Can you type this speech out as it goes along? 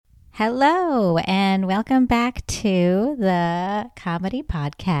Hello, and welcome back to the comedy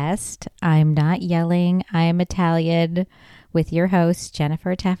podcast. I'm Not Yelling, I Am Italian, with your host,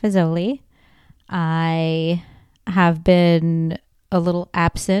 Jennifer Tafazzoli. I have been a little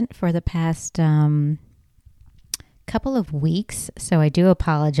absent for the past couple of weeks, so I do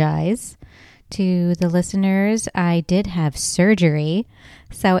apologize to the listeners. I did have surgery,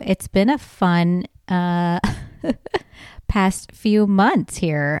 so it's been a fun past few months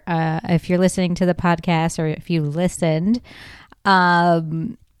here. If you're listening to the podcast or if you listened,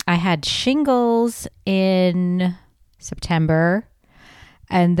 I had shingles in September,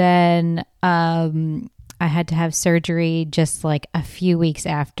 and then I had to have surgery just like a few weeks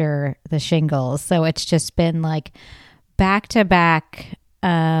after the shingles. So it's just been like back to back.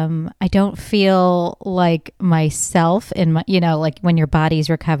 I don't feel like myself in my, like when your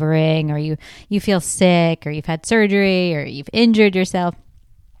body's recovering or you feel sick or you've had surgery or you've injured yourself,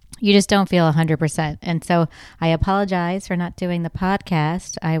 you just don't feel 100%. And so I apologize for not doing the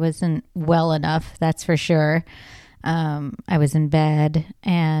podcast. I wasn't well enough, that's for sure. I was in bed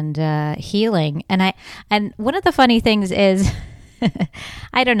and healing. And one of the funny things is,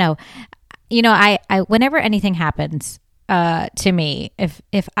 I don't know, I whenever anything happens to me,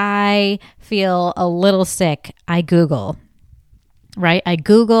 if I feel a little sick, I Google, right? I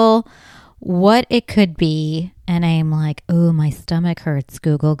Google what it could be, and I'm like, oh, my stomach hurts,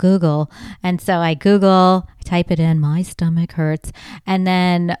 Google. And so I Google, I type it in, my stomach hurts, and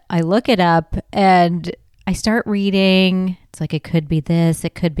then I look it up, and I start reading. It's like, it could be this,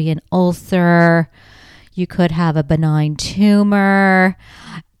 it could be an ulcer, you could have a benign tumor,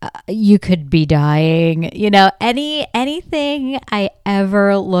 you could be dying, anything I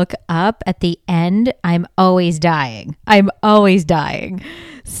ever look up at the end, I'm always dying.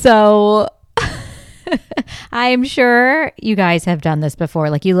 So I'm sure you guys have done this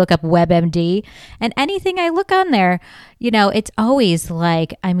before. Like, you look up WebMD, and anything I look on there, it's always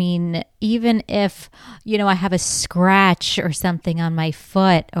like, even if, I have a scratch or something on my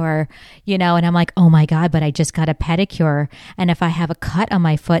foot or, and I'm like, oh my God, but I just got a pedicure. And if I have a cut on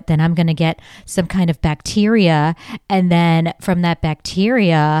my foot, then I'm going to get some kind of bacteria. And then from that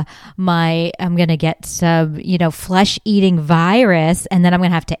bacteria, I'm going to get some, flesh eating virus. And then I'm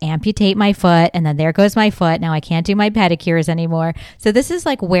going to have to amputate my foot. And then there goes my foot. Now I can't do my pedicures anymore. So this is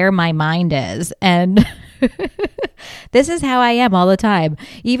like where my mind is. And this is how I am all the time.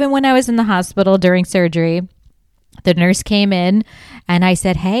 Even when I was in the hospital during surgery, the nurse came in and I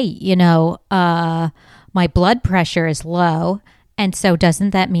said, hey, my blood pressure is low. And so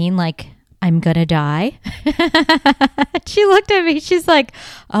doesn't that mean like I'm going to die? She looked at me. She's like,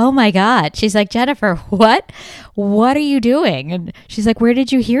 oh my God. She's like, Jennifer, what are you doing? And she's like, where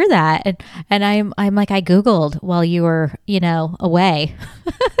did you hear that? And I'm like, I Googled while you were, away.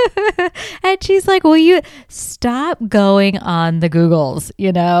 And she's like, will you stop going on the Googles,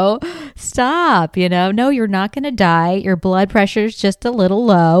 stop, no, you're not going to die. Your blood pressure is just a little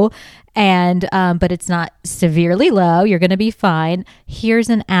low. And, but it's not severely low. You're going to be fine. Here's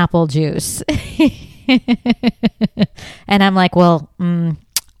an apple juice. And I'm like, well,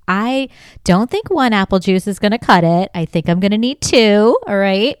 I don't think one apple juice is going to cut it. I think I'm going to need two. All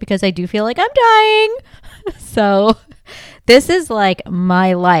right. Because I do feel like I'm dying. So this is like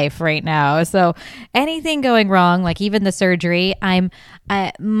my life right now. So anything going wrong, like even the surgery,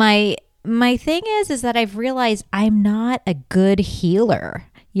 my thing is that I've realized I'm not a good healer.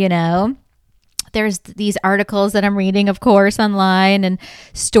 There's these articles that I'm reading, of course, online, and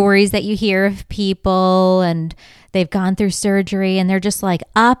stories that you hear of people, and they've gone through surgery and they're just like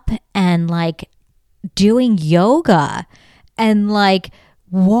up and like doing yoga and like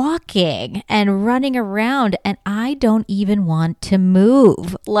walking and running around, and I don't even want to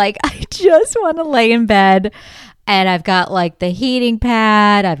move. Like, I just want to lay in bed. And I've got like the heating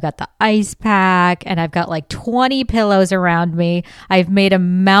pad, I've got the ice pack, and I've got like 20 pillows around me. I've made a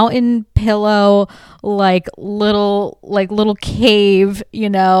mountain pillow, like little cave,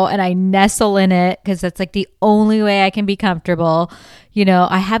 and I nestle in it because that's like the only way I can be comfortable.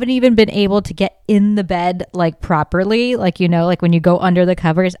 I haven't even been able to get in the bed like properly. Like, like when you go under the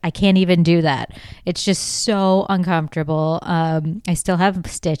covers, I can't even do that. It's just so uncomfortable. I still have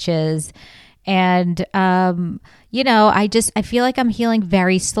stitches. And, I feel like I'm healing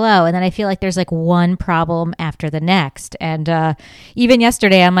very slow. And then I feel like there's like one problem after the next. And even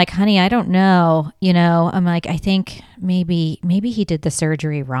yesterday, I'm like, honey, I don't know. I'm like, I think maybe he did the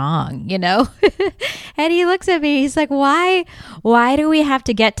surgery wrong, And he looks at me, he's like, why do we have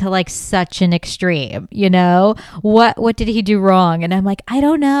to get to like such an extreme? What did he do wrong? And I'm like, I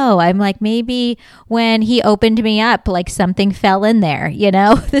don't know. I'm like, maybe when he opened me up, like something fell in there,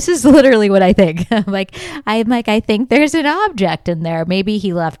 This is literally what I think. I'm like, I think there's an object in there. Maybe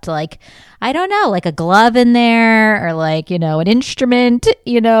he left like, I don't know, like a glove in there or like, an instrument,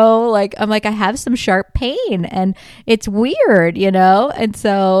 like I'm like, I have some sharp pain and it's weird, And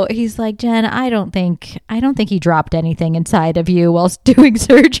so he's like, Jen, I don't think he dropped anything inside of you whilst doing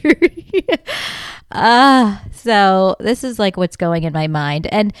surgery. So this is like what's going in my mind.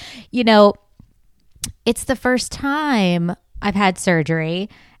 And, it's the first time I've had surgery.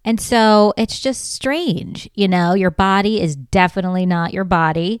 And so it's just strange, your body is definitely not your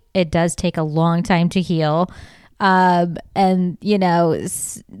body. It does take a long time to heal. And,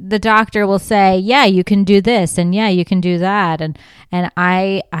 the doctor will say, yeah, you can do this and yeah, you can do that. And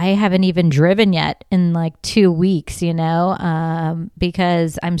I haven't even driven yet in like 2 weeks,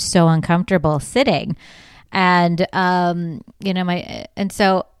 because I'm so uncomfortable sitting. And, and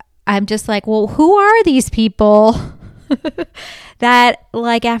so I'm just like, well, who are these people that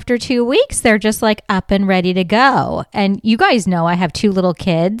like after 2 weeks, they're just like up and ready to go? And you guys know I have 2 little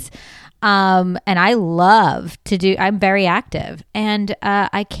kids. And I love I'm very active and,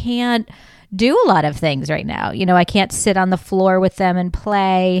 I can't do a lot of things right now. I can't sit on the floor with them and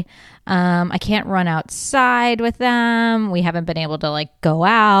play. I can't run outside with them. We haven't been able to like go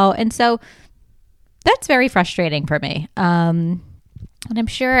out. And so that's very frustrating for me. And I'm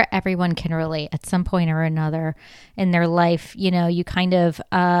sure everyone can relate at some point or another in their life. You kind of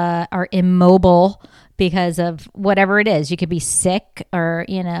are immobile because of whatever it is. You could be sick or,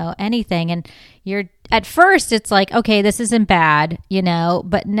 anything. And at first it's like, okay, this isn't bad,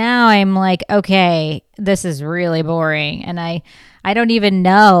 but now I'm like, okay, this is really boring. And I don't even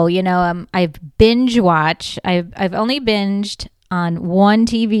know, I've binge watched. I've only binged on one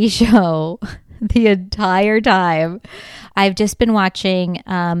TV show the entire time. I've just been watching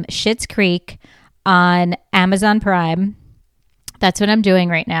Schitt's Creek on Amazon Prime. That's what I'm doing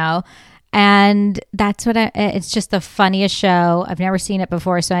right now. And that's it's just the funniest show. I've never seen it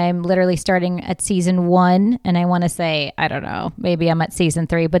before. So I'm literally starting at season 1. And I want to say, I don't know, maybe I'm at season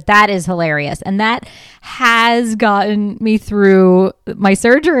 3, but that is hilarious. And that has gotten me through my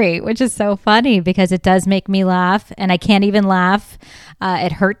surgery, which is so funny because it does make me laugh. And I can't even laugh.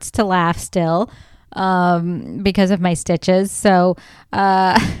 It hurts to laugh still because of my stitches. So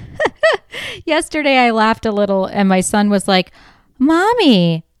yesterday I laughed a little and my son was like,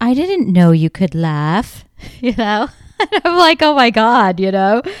 Mommy, I didn't know you could laugh, And I'm like, oh my God,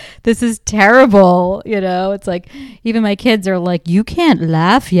 this is terrible. It's like, even my kids are like, you can't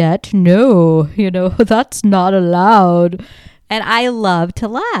laugh yet. No, that's not allowed. And I love to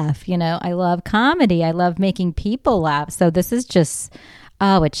laugh, I love comedy. I love making people laugh. So this is just,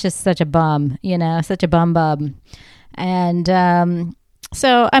 it's just such a bum, such a bum. And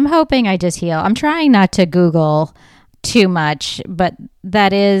so I'm hoping I just heal. I'm trying not to Google too much, but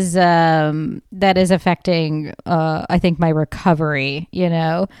that is affecting I think my recovery,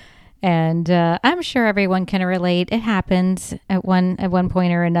 and I'm sure everyone can relate. It happens at one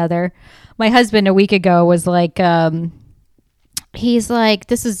point or another. My husband a week ago was like, he's like,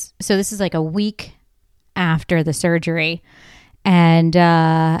 this is like a week after the surgery, and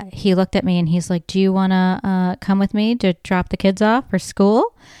he looked at me and he's like, do you want to come with me to drop the kids off for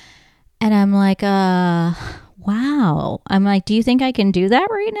school? And I'm like, wow. I'm like, do you think I can do that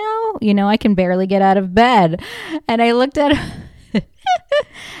right now? I can barely get out of bed. And I looked at him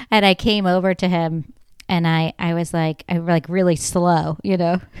and I came over to him and I was like, really slow,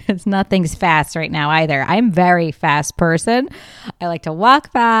 because nothing's fast right now either. I'm a very fast person. I like to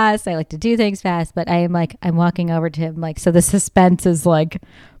walk fast. I like to do things fast, but I'm walking over to him like, so the suspense is like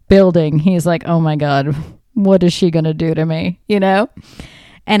building. He's like, oh my God, what is she going to do to me?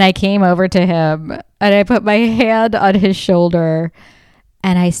 And I came over to him and I put my hand on his shoulder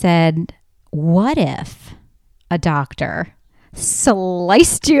and I said, what if a doctor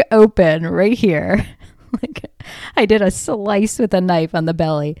sliced you open right here? Like I did a slice with a knife on the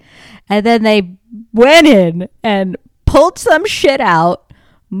belly. And then they went in and pulled some shit out,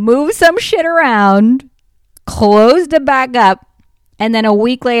 moved some shit around, closed it back up. And then a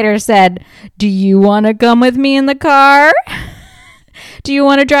week later said, do you want to come with me in the car? Do you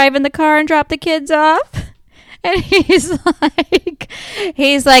want to drive in the car and drop the kids off? And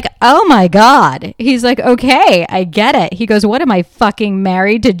he's like, oh my God. He's like, okay, I get it. He goes, what am I fucking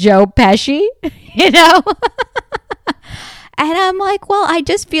married to Joe Pesci? You know? And I'm like, well, I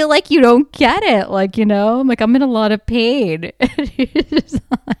just feel like you don't get it. Like, you know, I'm like, I'm in a lot of pain. And he's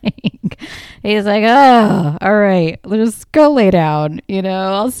like, oh, all right, let's go lay down. You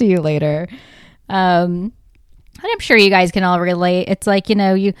know, I'll see you later. And I'm sure you guys can all relate. It's like, you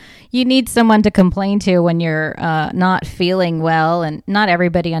know, you need someone to complain to when you're not feeling well. And not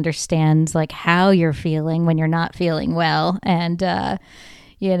everybody understands like how you're feeling when you're not feeling well. And,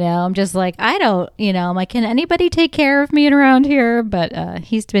 you know, I'm just like, I don't, you know, I'm like, can anybody take care of me around here? But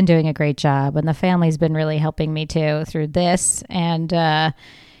he's been doing a great job, and the family's been really helping me too through this. And,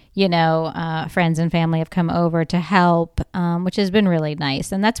 you know, friends and family have come over to help, which has been really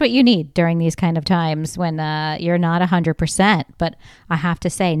nice. And that's what you need during these kind of times when you're not 100%. But I have to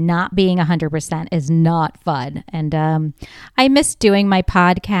say, not being 100% is not fun. And I miss doing my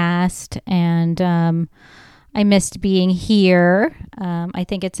podcast, and I missed being here. I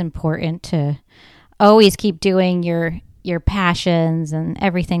think it's important to always keep doing your passions and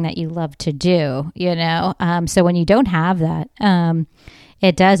everything that you love to do, you know? So when you don't have that,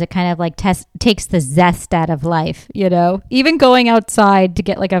 it kind of like takes the zest out of life, you know? Even going outside to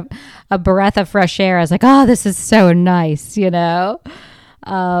get like a breath of fresh air, I was like, oh, this is so nice, you know?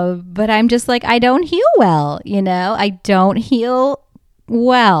 But I'm just like, I don't heal well, you know? I don't heal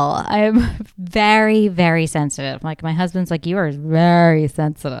well. I'm very, very sensitive. Like my husband's like, you are very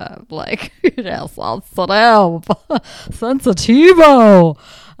sensitive. Like, yes, sensitive, sensitivo.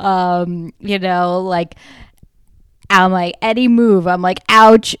 You know, like I'm like any move, I'm like,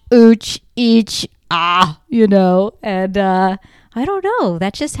 ouch, ooch, each, you know, and I don't know.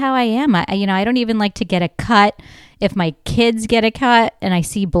 That's just how I am. I don't even like to get a cut. If my kids get a cut and I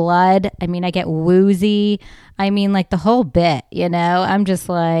see blood, I mean, I get woozy. I mean, like the whole bit, you know, I'm just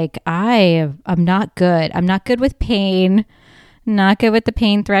like, I'm not good. I'm not good with pain, not good with the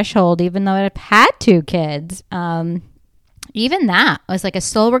pain threshold, even though I've had 2 kids. Even that was like a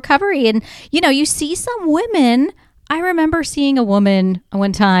slow recovery. And, you know, you see some women. I remember seeing a woman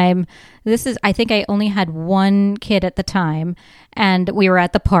one time. I think I only had 1 kid at the time, and we were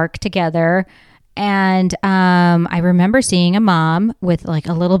at the park together. And I remember seeing a mom with like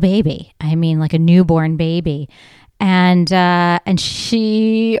a little baby. I mean, like a newborn baby. And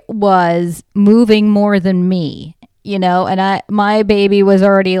she was moving more than me, you know, and my baby was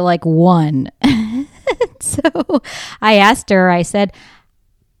already like 1. So I asked her, I said,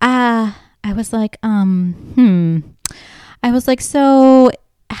 I was like, I was like, so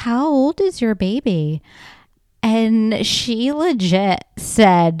how old is your baby? And she legit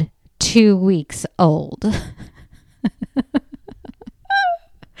said 2 weeks old. And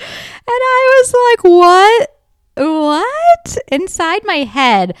I was like, what? Inside my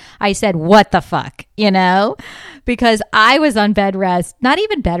head, I said, what the fuck, you know? Because I was on bed rest, not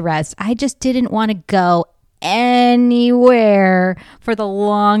even bed rest. I just didn't want to go anywhere for the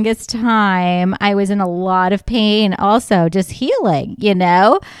longest time. I was in a lot of pain also, just healing, you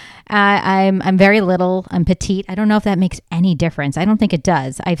know? I'm very little. I'm petite. I don't know if that makes any difference. I don't think it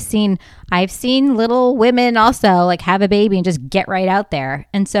does. I've seen little women also like have a baby and just get right out there.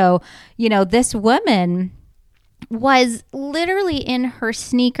 And so, you know, this woman was literally in her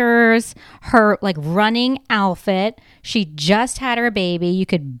sneakers, her like running outfit. She just had her baby. You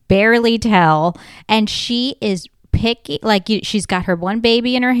could barely tell. And she is picky, like she's got her 1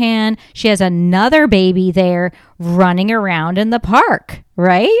 baby in her hand. She has another baby there running around in the park,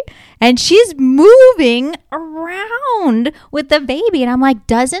 right? And she's moving around with the baby. And I'm like,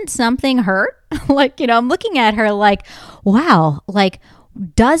 doesn't something hurt? Like, you know, I'm looking at her like, wow, like,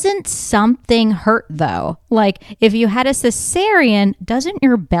 doesn't something hurt though? Like if you had a cesarean, doesn't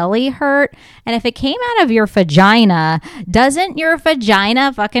your belly hurt? And if it came out of your vagina, doesn't your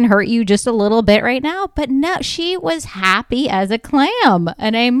vagina fucking hurt you just a little bit right now? But no, she was happy as a clam.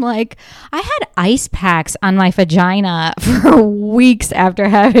 And I'm like, I had ice packs on my vagina for weeks after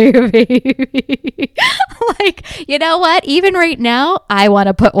having a baby. Like, you know what? Even right now, I want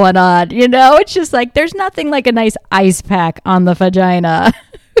to put one on, you know? It's just like, there's nothing like a nice ice pack on the vagina.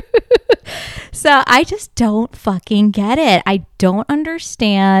 So I just don't fucking get it. I don't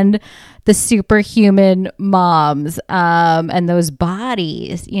understand the superhuman moms and those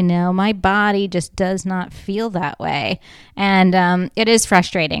bodies. You know, my body just does not feel that way. And it is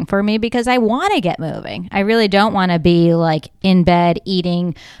frustrating for me because I want to get moving. I really don't want to be like in bed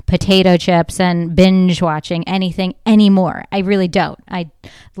eating potato chips and binge watching anything anymore. I really don't. I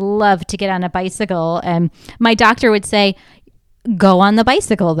love to get on a bicycle. And my doctor would say, go on the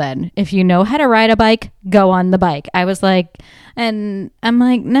bicycle then. If you know how to ride a bike, go on the bike. I was like, and I'm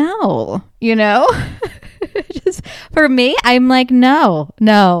like, no, just for me, I'm like,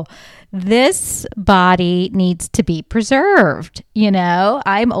 no, this body needs to be preserved.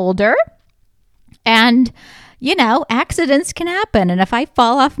 I'm older and, accidents can happen. And if I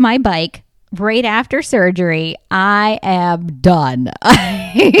fall off my bike right after surgery, I am done.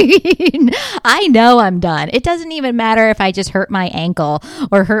 I know I'm done. It doesn't even matter if I just hurt my ankle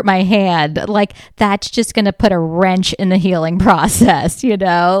or hurt my hand. Like, that's just going to put a wrench in the healing process,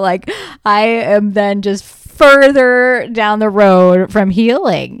 Like, I am then just further down the road from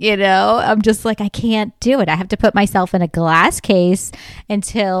healing, I'm just like, I can't do it. I have to put myself in a glass case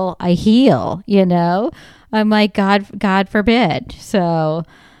until I heal, I'm like, God forbid. So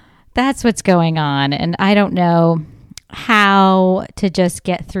that's what's going on. And I don't know how to just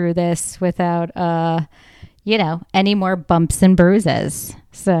get through this without, any more bumps and bruises.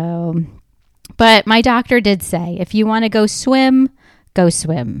 So, but my doctor did say, if you want to go swim, go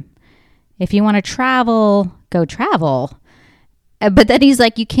swim. If you want to travel, go travel. But then he's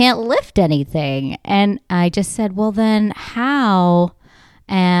like, you can't lift anything. And I just said, well, then how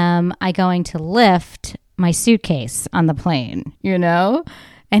am I going to lift my suitcase on the plane,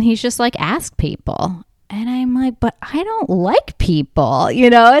 And he's just like, ask people. And I'm like, but I don't like people,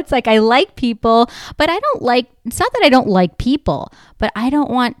 It's like, I like people, but it's not that I don't like people, but I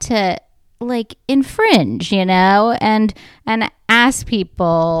don't want to like infringe, and ask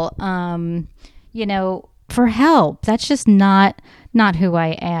people, for help. That's just not who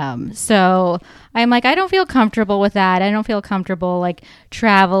I am. So I'm like, I don't feel comfortable with that. I don't feel comfortable like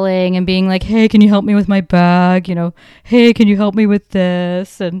traveling and being like, hey, can you help me with my bag? Hey, can you help me with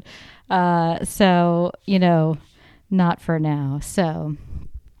this? And so, not for now. So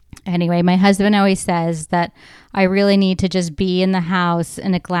anyway, my husband always says that I really need to just be in the house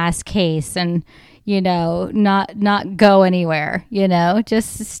in a glass case and, not go anywhere,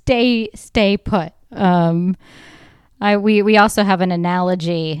 just stay put. We also have an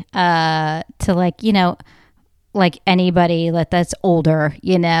analogy to like anybody that's older,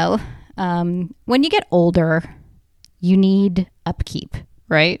 when you get older, you need upkeep,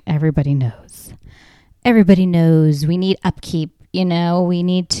 right? Everybody knows we need upkeep. We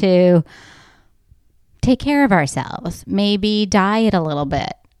need to take care of ourselves, maybe diet a little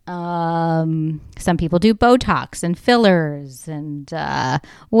bit. Some people do Botox and fillers and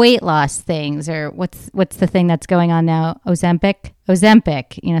weight loss things, or what's the thing that's going on now? Ozempic.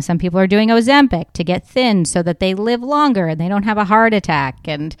 Some people are doing Ozempic to get thin so that they live longer and they don't have a heart attack.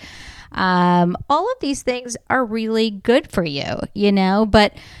 And all of these things are really good for you,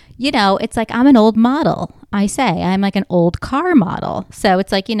 but it's like, I'm an old model. I say I'm like an old car model. So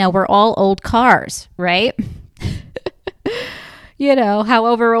it's like, we're all old cars, right?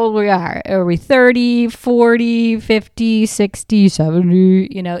 However old we are. Are we 30, 40, 50, 60,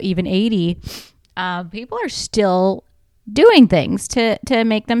 70, even 80? People are still doing things to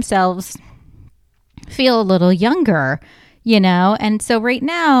make themselves feel a little younger, And so right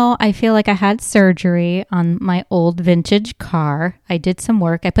now, I feel like I had surgery on my old vintage car. I did some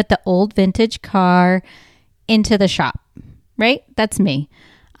work. I put the old vintage car into the shop, right? That's me.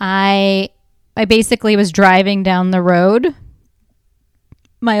 I basically was driving down the road,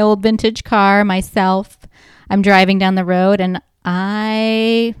 my old vintage car, myself. I'm driving down the road and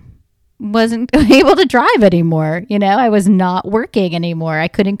I wasn't able to drive anymore. I was not working anymore. I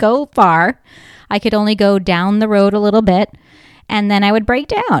couldn't go far. I could only go down the road a little bit and then I would break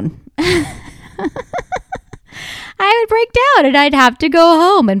down. I would break down and I'd have to go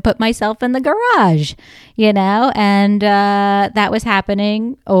home and put myself in the garage, and that was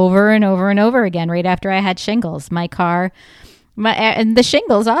happening over and over and over again right after I had shingles. My car, and the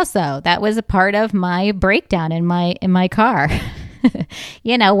shingles also, that was a part of my breakdown in my car.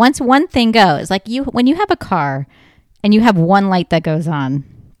 Once one thing goes, like when you have a car and you have one light that goes on,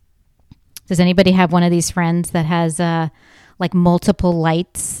 does anybody have one of these friends that has like multiple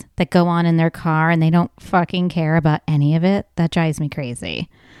lights that go on in their car and they don't fucking care about any of it? That drives me crazy.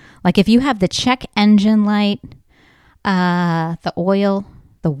 Like if you have the check engine light, the oil,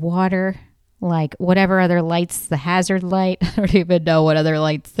 the water, like whatever other lights, the hazard light, I don't even know what other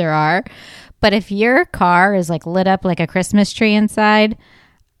lights there are. But if your car is like lit up like a Christmas tree inside,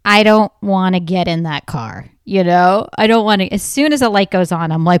 I don't want to get in that car. I don't want to, as soon as a light goes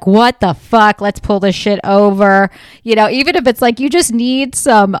on, I'm like, what the fuck? Let's pull this shit over. Even if it's like, you just need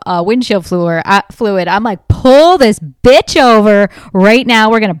some windshield fluid, I'm like, pull this bitch over right now.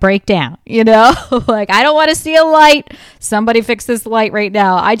 We're going to break down, like, I don't want to see a light. Somebody fix this light right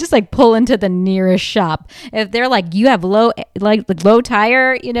now. I just like pull into the nearest shop. If they're like, you have low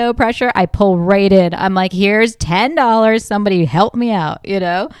tire, pressure, I pull right in. I'm like, here's $10. Somebody help me out,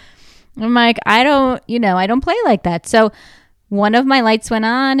 I'm like, I don't play like that. So one of my lights went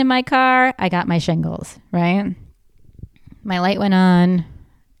on in my car. I got my shingles, right? My light went on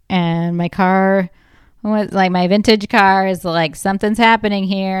and my car was like, my vintage car is like, something's happening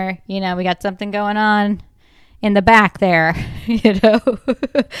here. We got something going on in the back there, we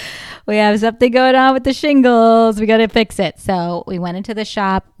have something going on with the shingles. We got to fix it. So we went into the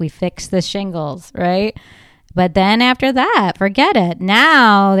shop, we fixed the shingles, right? But then after that, forget it.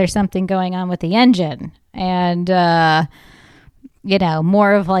 Now there's something going on with the engine and,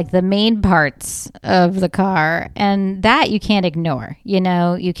 more of like the main parts of the car, and that you can't ignore,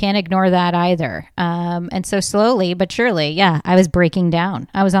 you can't ignore that either. And so slowly but surely, yeah, I was breaking down.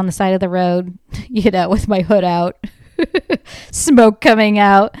 I was on the side of the road, with my hood out, smoke coming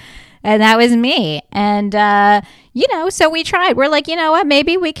out. And that was me. And, so we tried. We're like, you know what?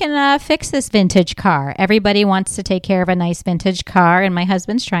 Maybe we can fix this vintage car. Everybody wants to take care of a nice vintage car. And my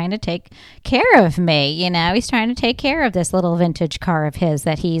husband's trying to take care of me. He's trying to take care of this little vintage car of his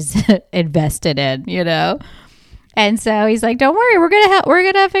that he's invested in, And so he's like, don't worry, we're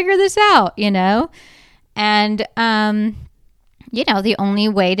going to figure this out, And, the only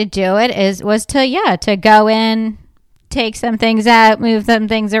way to do it was to go in, take some things out, move some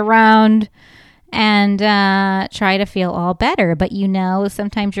things around, and try to feel all better. But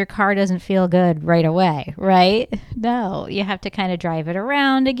sometimes your car doesn't feel good right away, right? No, you have to kind of drive it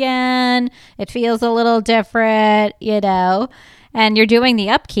around again. It feels a little different, and you're doing the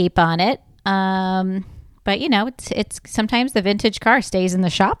upkeep on it. But it's sometimes the vintage car stays in the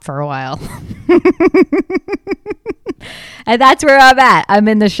shop for a while. And that's where I'm at. I'm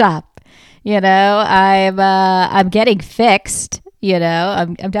in the shop. I'm getting fixed,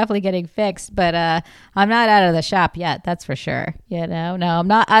 I'm definitely getting fixed, but, I'm not out of the shop yet. That's for sure. No, I'm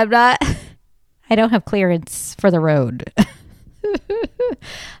not, I don't have clearance for the road.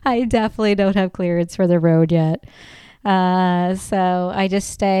 I definitely don't have clearance for the road yet. So I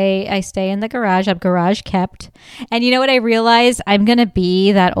stay in the garage. I'm garage kept. And you know what I realized? I'm going to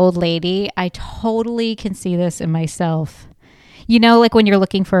be that old lady. I totally can see this in myself. Like when you're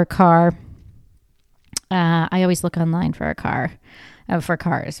looking for a car, I always look online for a car, for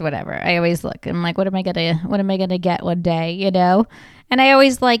cars, whatever. I always look. I'm like, what am I gonna get one day, And I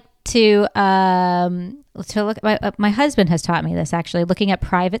always like to look. My husband has taught me this, actually, looking at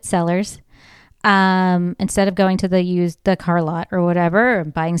private sellers, instead of going to the car lot or whatever, or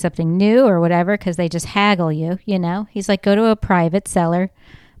buying something new or whatever, because they just haggle you. He's like, go to a private seller,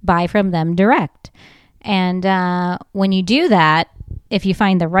 buy from them direct, and when you do that, if you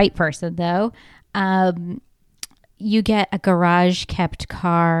find the right person, though. You get a garage kept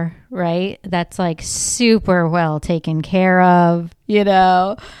car, right? That's like super well taken care of,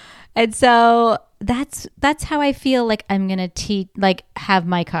 And so that's how I feel like I'm going to have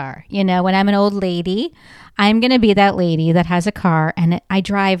my car. When I'm an old lady, I'm going to be that lady that has a car and I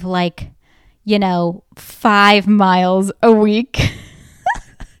drive 5 miles a week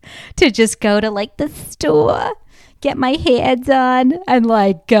to just go to the store, get my heads on, and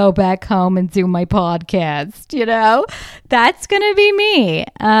go back home and do my podcast. That's gonna be me.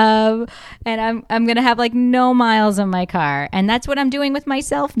 And I'm gonna have no miles on my car, and that's what I'm doing with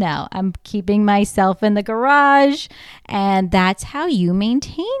myself now. I'm keeping myself in the garage, and that's how you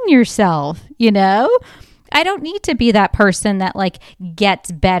maintain yourself. I don't need to be that person that gets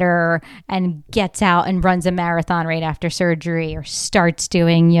better and gets out and runs a marathon right after surgery or starts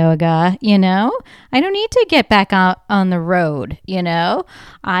doing yoga, I don't need to get back out on the road,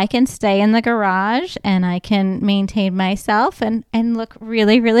 I can stay in the garage and I can maintain myself and look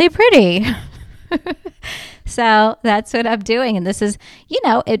really, really pretty. So that's what I'm doing. And this is,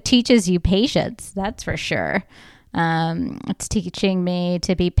 it teaches you patience. That's for sure. It's teaching me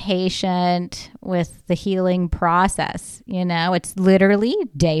to be patient with the healing process. It's literally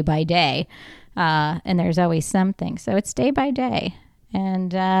day by day. And there's always something. So it's day by day.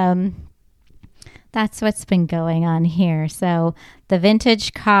 And, that's what's been going on here. So the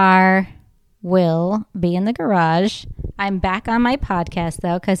vintage car will be in the garage. I'm back on my podcast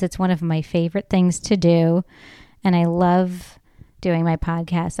though, because it's one of my favorite things to do. And I love doing my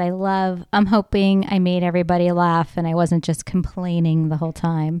podcast. I'm hoping I made everybody laugh and I wasn't just complaining the whole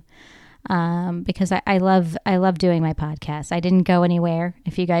time. Because I love doing my podcast. I didn't go anywhere.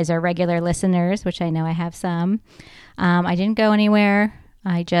 If you guys are regular listeners, which I know I have some, I didn't go anywhere.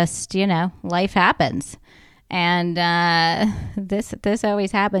 I just, life happens. And this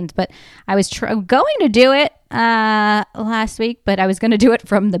always happens. But I was going to do it last week, but I was going to do it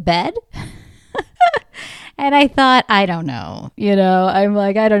from the bed. And I thought, I don't know, I'm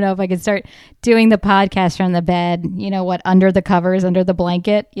like, I don't know if I can start doing the podcast from the bed, under the covers, under the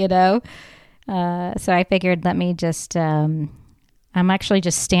blanket, So I figured, let me just, I'm actually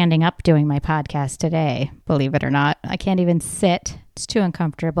just standing up doing my podcast today, believe it or not. I can't even sit. It's too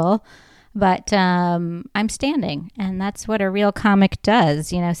uncomfortable. But I'm standing, and that's what a real comic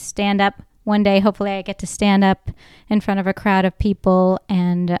does, stand up. One day, hopefully I get to stand up in front of a crowd of people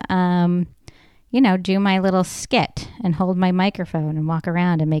and, do my little skit and hold my microphone and walk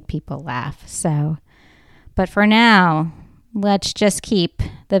around and make people laugh. So, but for now, let's just keep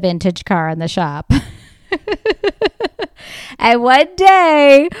the vintage car in the shop. And one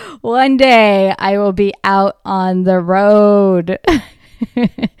day I will be out on the road.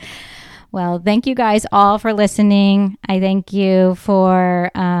 Well, thank you guys all for listening. I thank you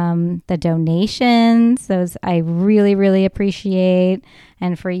for the donations. Those I really, really appreciate.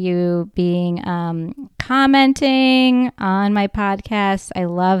 And for you being commenting on my podcast. I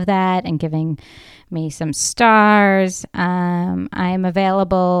love that. And giving me some stars. I am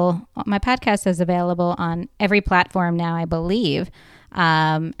available. My podcast is available on every platform now, I believe.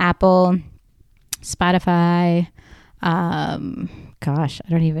 Apple, Spotify, gosh, I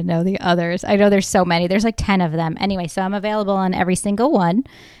don't even know the others. I know there's so many. There's like 10 of them. Anyway, so I'm available on every single one,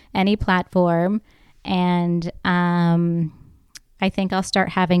 any platform. And I think I'll start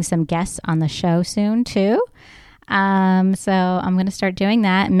having some guests on the show soon too. So I'm going to start doing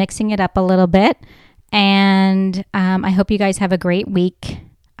that and mixing it up a little bit. And I hope you guys have a great week.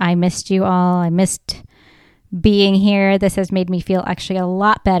 I missed you all. I missed being here. This has made me feel actually a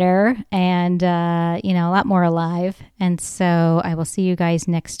lot better and, a lot more alive. And so I will see you guys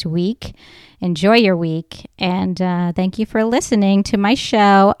next week. Enjoy your week. And thank you for listening to my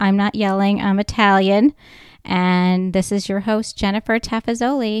show. I'm not yelling. I'm Italian. And this is your host, Jennifer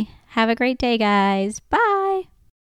Tafazzoli. Have a great day, guys. Bye.